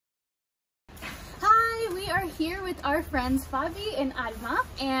here with our friends Fabi and Alma,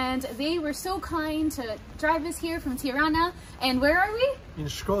 and they were so kind to drive us here from Tirana. And where are we? In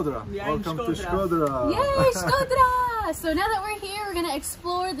Shkodra. Yeah, Welcome in to Shkodra. Yay, Shkodra! So now that we're here, we're gonna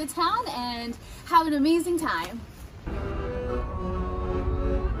explore the town and have an amazing time.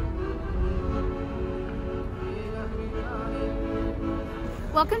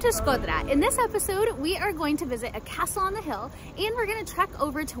 Welcome to Shkodra. In this episode, we are going to visit a castle on the hill, and we're going to trek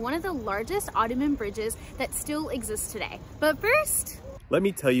over to one of the largest Ottoman bridges that still exists today. But first, let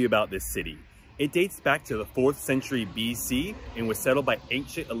me tell you about this city. It dates back to the 4th century BC and was settled by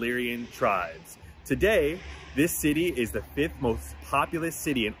ancient Illyrian tribes. Today, this city is the 5th most populous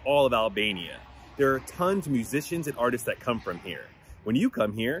city in all of Albania. There are tons of musicians and artists that come from here. When you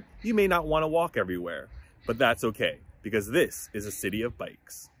come here, you may not want to walk everywhere, but that's okay, because this is a city of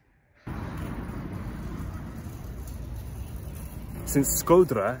bikes. Since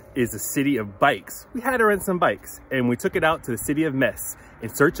Shkodra is a city of bikes, we had to rent some bikes, and we took it out to the city of Mes in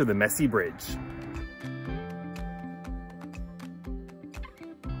search of the Mesi Bridge.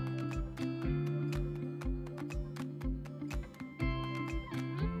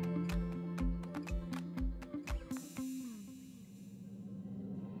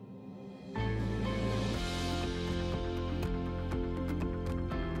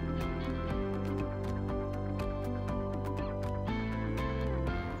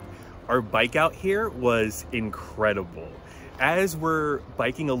 Our bike out here was incredible. As we're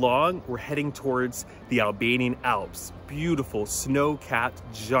biking along, we're heading towards the Albanian Alps, beautiful snow-capped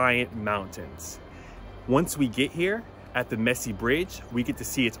giant mountains. Once we get here at the Mesi Bridge, we get to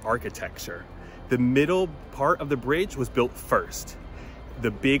see its architecture. The middle part of the bridge was built first,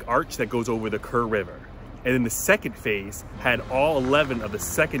 the big arch that goes over the Kur River. And then the second phase had all 11 of the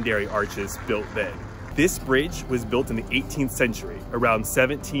secondary arches built then. This bridge was built in the 18th century, around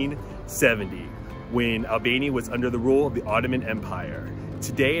 1770, when Albania was under the rule of the Ottoman Empire.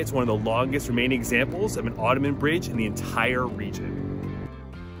 Today, it's one of the longest remaining examples of an Ottoman bridge in the entire region.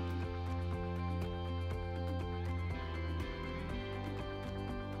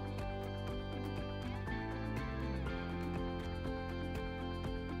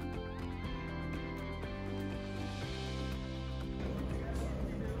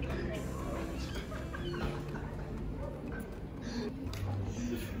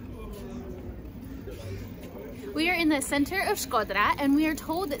 we are in the center of Shkodra, and we are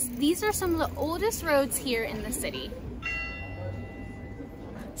told that these are some of the oldest roads here in the city.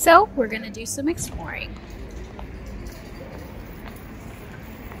 So we're gonna do some exploring.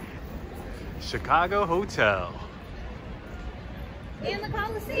 Chicago Hotel. And the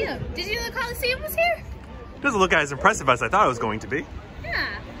Coliseum. Did you know the Coliseum was here? Doesn't look as impressive as I thought it was going to be. Yeah,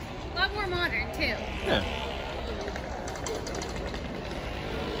 a lot more modern too. Yeah.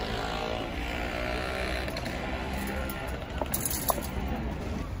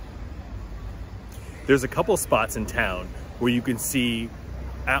 There's a couple spots in town where you can see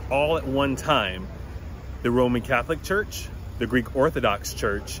all at one time the Roman Catholic Church, the Greek Orthodox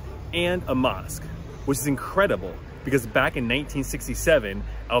Church, and a mosque, which is incredible because back in 1967,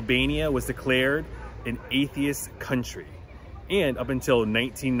 Albania was declared an atheist country. And up until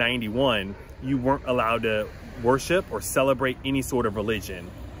 1991, you weren't allowed to worship or celebrate any sort of religion.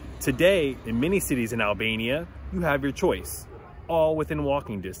 Today, in many cities in Albania, you have your choice, all within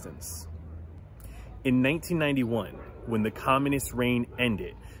walking distance. In 1991, when the communist reign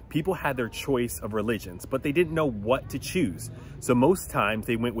ended, people had their choice of religions, but they didn't know what to choose. So most times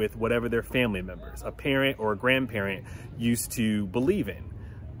they went with whatever their family members, a parent or a grandparent, used to believe in.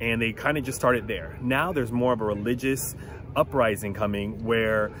 And they kind of just started there. Now there's more of a religious uprising coming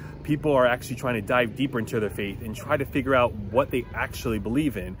where people are actually trying to dive deeper into their faith and try to figure out what they actually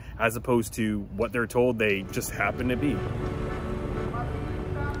believe in, as opposed to what they're told they just happen to be.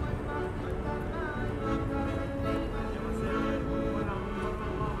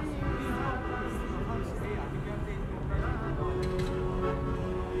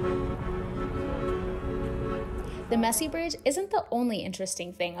 The Mesi Bridge isn't the only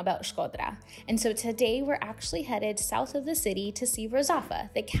interesting thing about Shkodra, and so today we're actually headed south of the city to see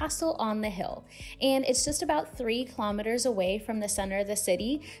Rozafa, the castle on the hill. And it's just about 3 kilometers away from the center of the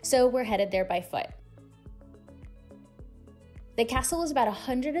city, so we're headed there by foot. The castle is about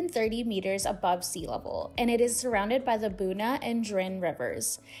 130 meters above sea level, and it is surrounded by the Buna and Drin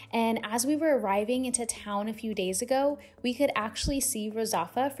rivers. And as we were arriving into town a few days ago, we could actually see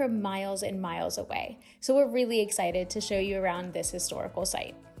Rozafa from miles and miles away. So we're really excited to show you around this historical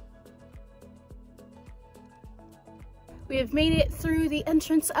site. We have made it through the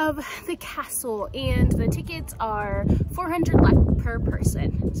entrance of the castle, and the tickets are 400 lek per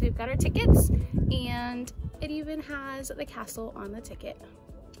person. So we've got our tickets, and it even has the castle on the ticket.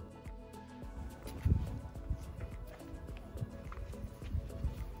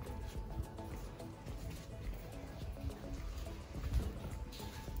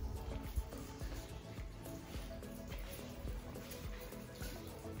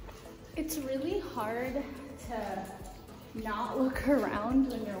 It's really hard to not look around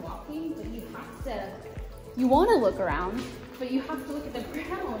when you're walking, but you want to look around, but you have to look at the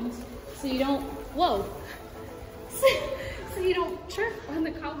ground so you don't, whoa, so you don't trip on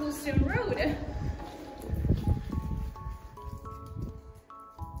the cobblestone road.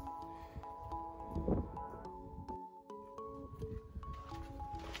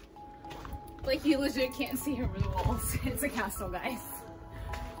 Like, you legit can't see over the walls. It's a castle, guys.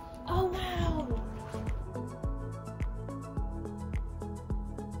 Oh, wow.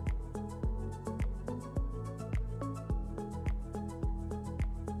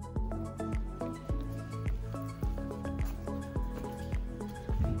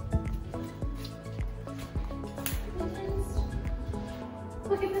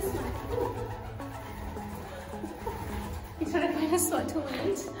 Look at this one. You trying to find a spot to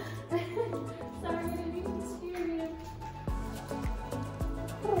land? Sorry, I didn't mean to scare you.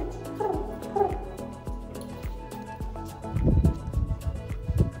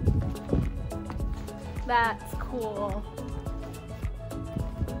 That's cool.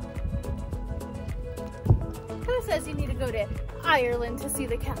 Who says you need to go to Ireland to see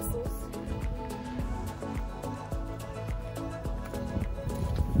the castles?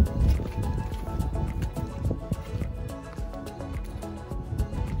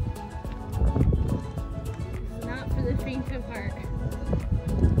 Not for the faint of heart.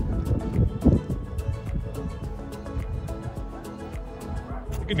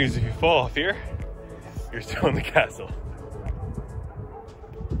 The good news, if you fall off here, you're still in the castle.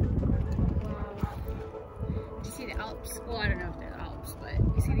 Wow. Did you see the Alps? Well, I don't know if they're the Alps, but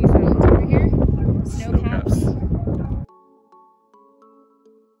you see these mountains over here? Snow caps.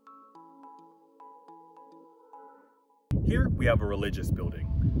 Here we have a religious building.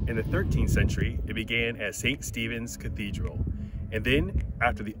 In the 13th century, it began as St. Stephen's Cathedral. And then,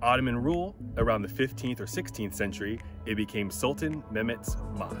 after the Ottoman rule, around the 15th or 16th century, it became Sultan Mehmet's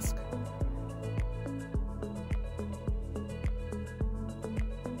Mosque.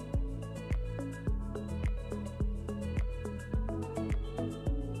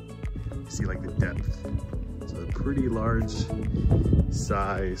 See like the depth. It's a pretty large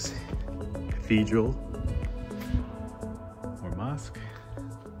size cathedral or mosque.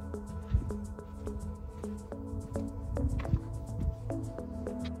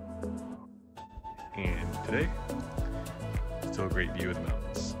 And today, still a great view of the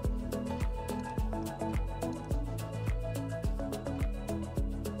mountains.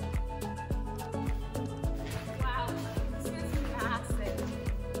 Wow, this is massive.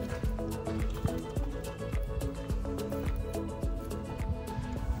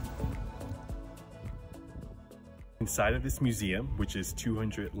 Inside of this museum, which is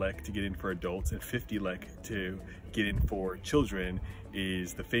 200 lek to get in for adults and 50 lek to get in for children,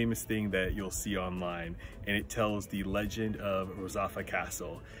 is the famous thing that you'll see online, and it tells the legend of Rozafa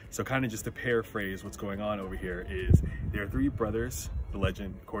Castle. So kind of just to paraphrase what's going on over here is there are three brothers, the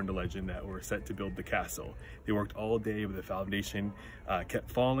legend, according to legend, that were set to build the castle. They worked all day, but the foundation kept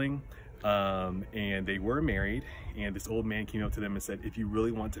falling. And they were married, and this old man came up to them and said, if you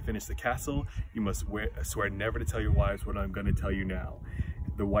really want to finish the castle, you must swear never to tell your wives what I'm going to tell you now.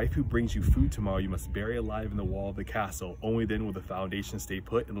 The wife who brings you food tomorrow you must bury alive in the wall of the castle. Only then will the foundation stay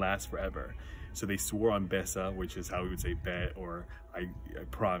put and last forever. So they swore on Besa, which is how we would say bet, or I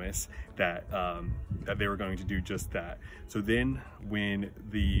promise, that that they were going to do just that. So then when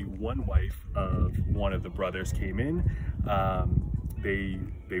the one wife of one of the brothers came in,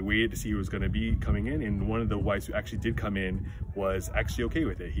 they waited to see who was going to be coming in, and one of the wives who actually did come in was actually okay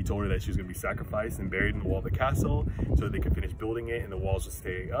with it. He told her that she was going to be sacrificed and buried in the wall of the castle so that they could finish building it and the walls would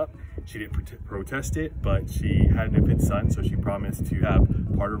stay up. She didn't protest it, but she had an infant son, so she promised to have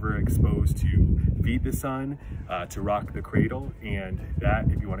part of her exposed to feed the son, to rock the cradle. And that,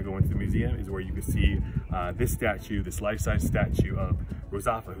 if you want to go into the museum, is where you can see this statue, this life-size statue of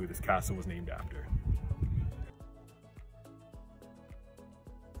Rozafa, who this castle was named after.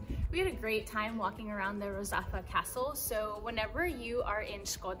 We had a great time walking around the Rozafa Castle, so whenever you are in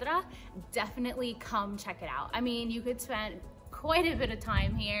Shkodra, definitely come check it out. I mean, you could spend quite a bit of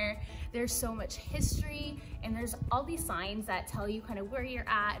time here. There's so much history, and there's all these signs that tell you kind of where you're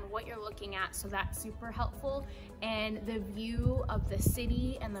at and what you're looking at, so that's super helpful. And the view of the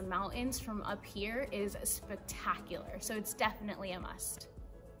city and the mountains from up here is spectacular, so it's definitely a must.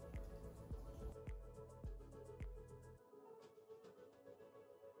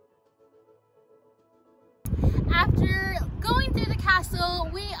 After going through the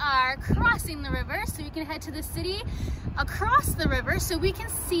castle, we are crossing the river so we can head to the city across the river so we can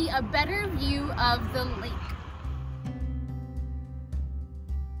see a better view of the lake.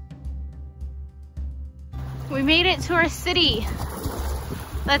 We made it to our city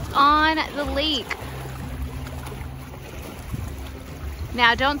that's on the lake.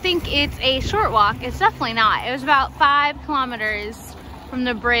 Now, don't think it's a short walk. It's definitely not. It was about 5 kilometers from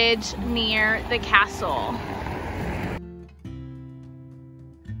the bridge near the castle.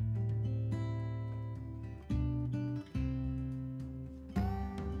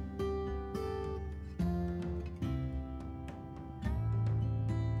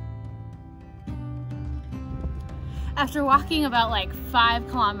 After walking about like 5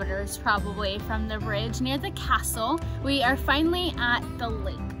 kilometers probably from the bridge near the castle, we are finally at the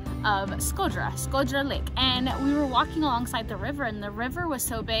lake of Shkodra Lake. And we were walking alongside the river, and the river was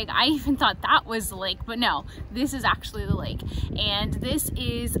so big, I even thought that was the lake, but no, this is actually the lake. And this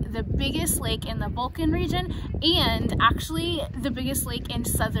is the biggest lake in the Balkan region, and actually the biggest lake in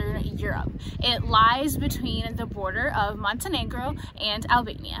Southern Europe. It lies between the border of Montenegro and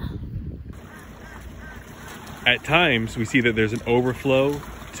Albania. At times, we see that there's an overflow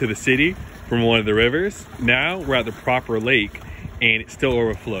to the city from one of the rivers. Now we're at the proper lake and it still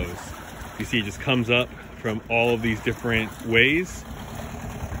overflows. You see it just comes up from all of these different ways.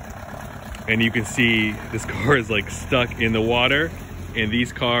 And you can see this car is like stuck in the water, and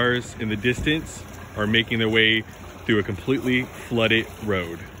these cars in the distance are making their way through a completely flooded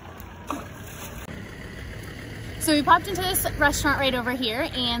road. So we popped into this restaurant right over here,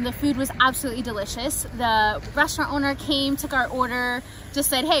 and the food was absolutely delicious. The restaurant owner came, took our order, just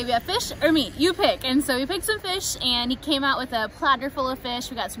said, hey, we have fish or meat, you pick. And so we picked some fish, and he came out with a platter full of fish.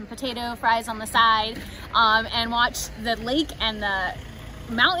 We got some potato fries on the side, and watched the lake and the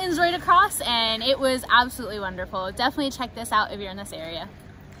mountains right across, and it was absolutely wonderful. Definitely check this out if you're in this area.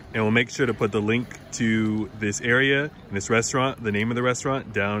 And we'll make sure to put the link to this area and this restaurant, the name of the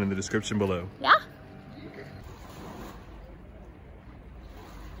restaurant, down in the description below. Yeah.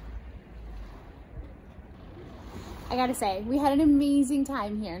 I gotta say, we had an amazing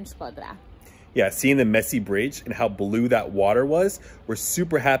time here in Shkodra. Yeah, seeing the Mesi Bridge and how blue that water was, we're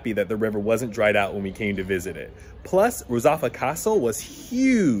super happy that the river wasn't dried out when we came to visit it. Plus, Rozafa Castle was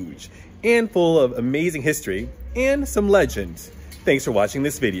huge and full of amazing history and some legends. Thanks for watching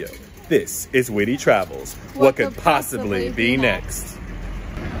this video. This is WITY Travels. What could possibly be next?